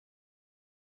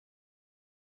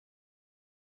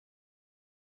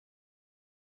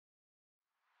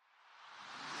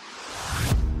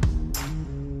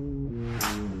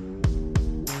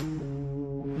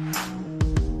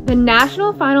The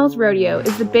National Finals Rodeo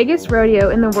is the biggest rodeo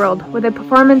in the world with a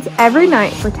performance every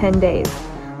night for 10 days.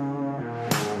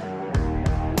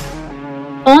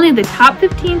 Only the top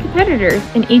 15 competitors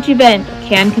in each event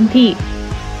can compete.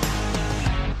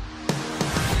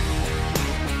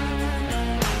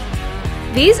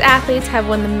 These athletes have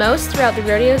won the most throughout the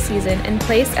rodeo season and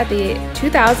placed at the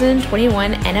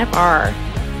 2021 NFR.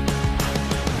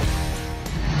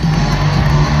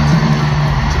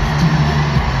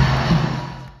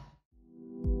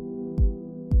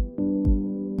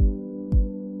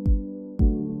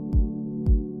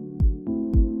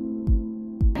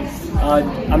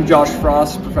 I'm Josh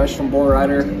Frost, professional bull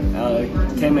rider.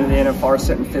 Came into the NFR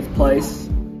sitting 5th place.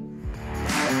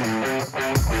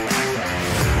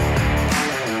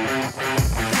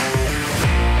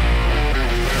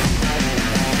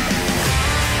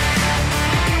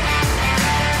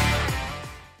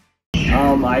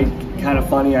 Kind of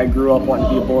funny, I grew up wanting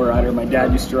to be a bull rider. My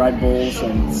dad used to ride bulls,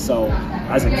 and so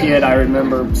as a kid I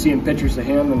remember seeing pictures of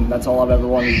him, and that's all I've ever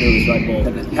wanted to do is ride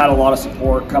bulls. I had a lot of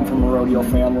support, come from a rodeo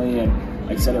family, and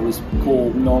like I said, it was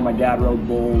cool knowing my dad rode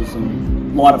bulls,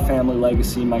 and a lot of family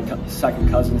legacy. My second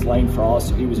cousin's Lane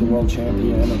Frost, he was a world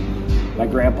champion, and my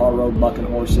grandpa rode bucking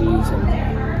horses, and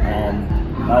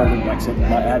like I said,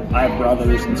 I have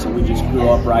brothers, and so we just grew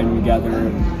up riding together,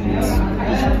 and it's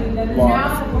just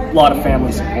a lot of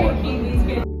family support.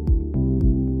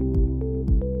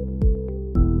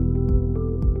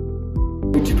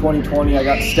 2020, I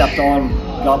got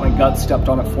my gut stepped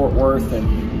on at Fort Worth,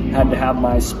 and had to have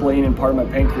my spleen and part of my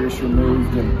pancreas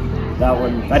removed, and that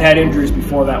one, I'd had injuries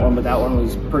before that one, but that one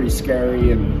was pretty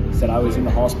scary, and said I was in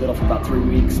the hospital for about 3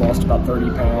 weeks, lost about 30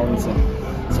 pounds,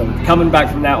 and so coming back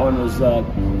from that one was a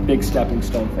big stepping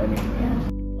stone for me.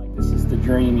 Like, this is the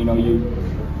dream, you know, you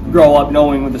grow up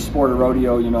knowing with the sport of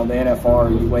rodeo, you know, the NFR,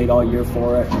 you wait all year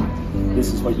for it, and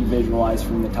this is what you visualize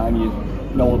from the time you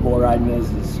know what bull riding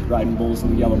is riding bulls in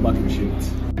the yellow bucking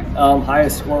chutes.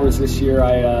 Highest score was this year.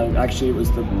 Actually, it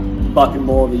was the bucking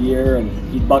bull of the year, and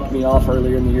he bucked me off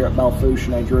earlier in the year at Belfouche,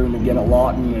 and I drew him again at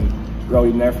Lawton and rode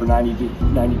him there for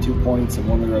 92 points and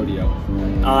won the rodeo.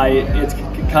 It's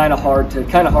kind of hard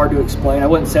to explain. I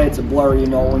wouldn't say it's a blur, you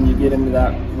know, when you get into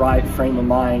that right frame of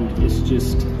mind, it's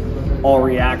just all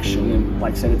reaction, and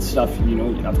like I said, it's stuff, you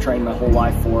know, I've trained my whole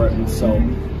life for it, and so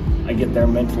I get there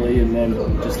mentally and then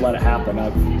just let it happen.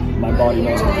 My body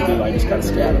knows what to do, I just gotta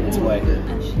stay out of its way.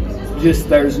 Just,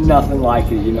 there's nothing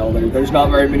like it, you know, there's not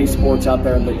very many sports out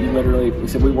there that you literally, we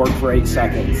said we worked for 8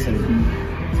 seconds, and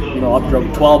you know, I've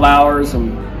drove 12 hours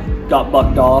and got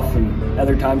bucked off, and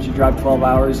other times you drive 12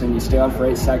 hours and you stay on for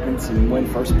 8 seconds and win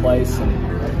first place,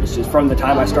 and it's just from the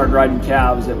time I started riding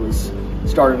calves,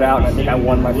 started out, and I think I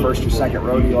won my first or second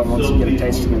rodeo, and once you get a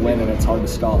taste of the win, and it's hard to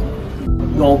stop.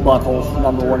 Gold buckle,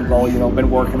 #1 goal, you know,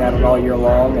 been working at it all year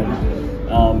long,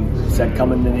 and said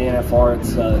coming to the NFR,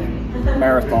 it's a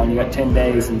marathon, you got 10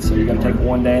 days, and so you got to take it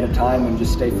one day at a time and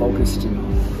just stay focused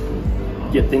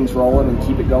and get things rolling and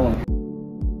keep it going.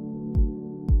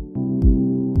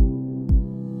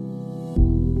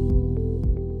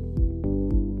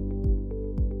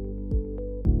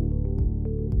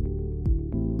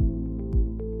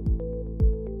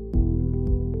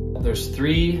 There's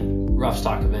 3 rough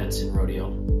stock events in rodeo,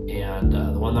 and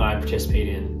the one that I participate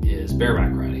in is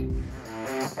bareback riding.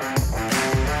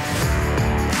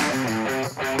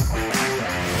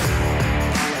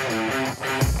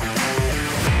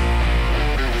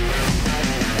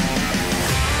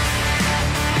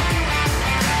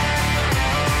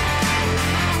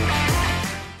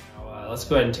 Now, let's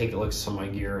go ahead and take a look at some of my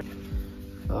gear.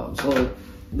 So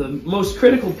the most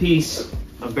critical piece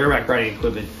of bareback riding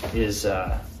equipment is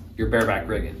your bareback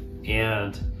rigging,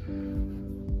 and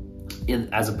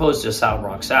as opposed to a saddle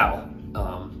bronc saddle,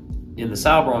 in the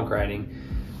saddle bronc riding,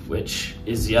 which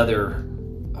is the other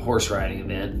horse riding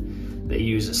event, they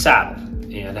use a saddle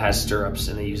and it has stirrups,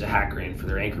 and they use a hack rein for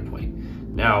their anchor point.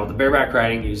 Now the bareback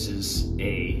riding uses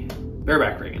a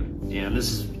bareback rigging, and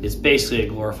it's basically a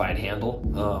glorified handle.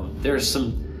 There's a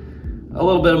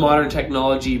little bit of modern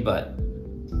technology, but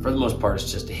for the most part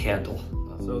it's just a handle.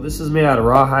 So this is made out of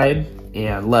rawhide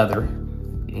and leather,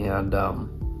 and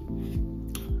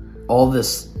all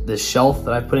this shelf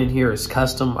that I put in here is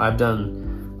custom. I've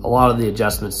done a lot of the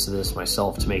adjustments to this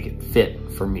myself to make it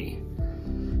fit for me,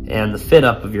 and the fit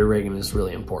up of your rigging is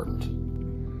really important.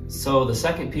 So the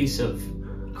second piece of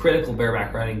critical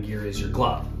bareback riding gear is your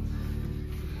glove,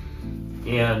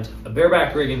 and a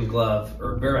bareback rigging glove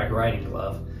or bareback riding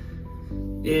glove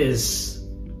is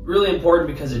really important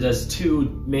because it does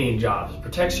 2 main jobs. It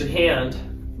protects your hand,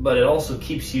 but it also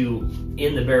keeps you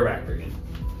in the bareback rigging.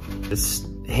 It's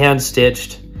hand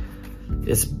stitched.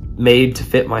 It's made to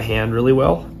fit my hand really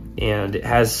well, and it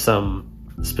has some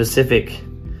specific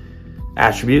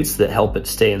attributes that help it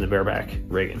stay in the bareback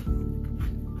rigging.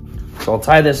 So I'll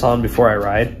tie this on before I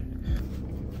ride.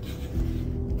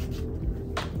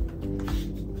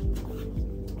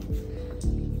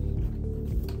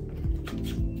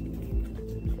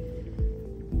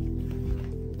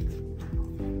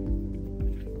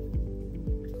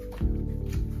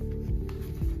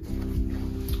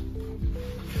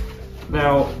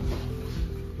 Now,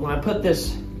 when I put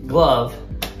this glove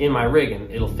in my rigging,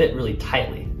 it'll fit really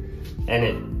tightly, and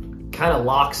it kind of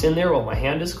locks in there while my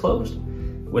hand is closed,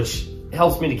 which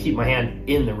helps me to keep my hand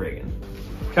in the rigging.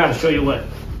 Kind of show you what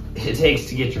it takes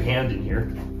to get your hand in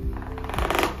here.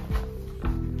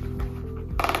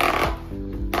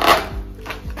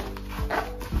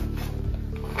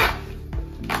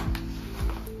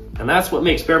 And that's what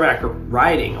makes bareback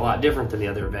riding a lot different than the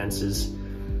other events. Is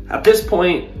at this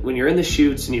point, when you're in the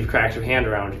chutes and you've cracked your hand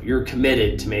around, you're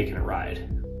committed to making a ride.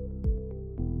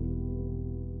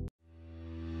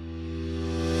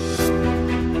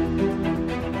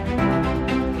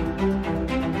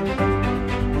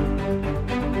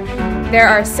 There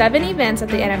are 7 events at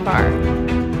the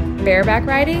NFR: bareback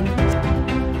riding,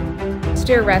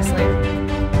 steer wrestling,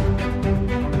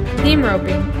 team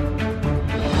roping,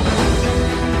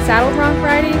 saddle bronc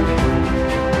riding,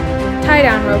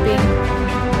 tie-down roping,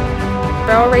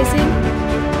 barrel racing,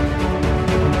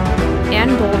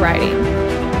 and bull riding.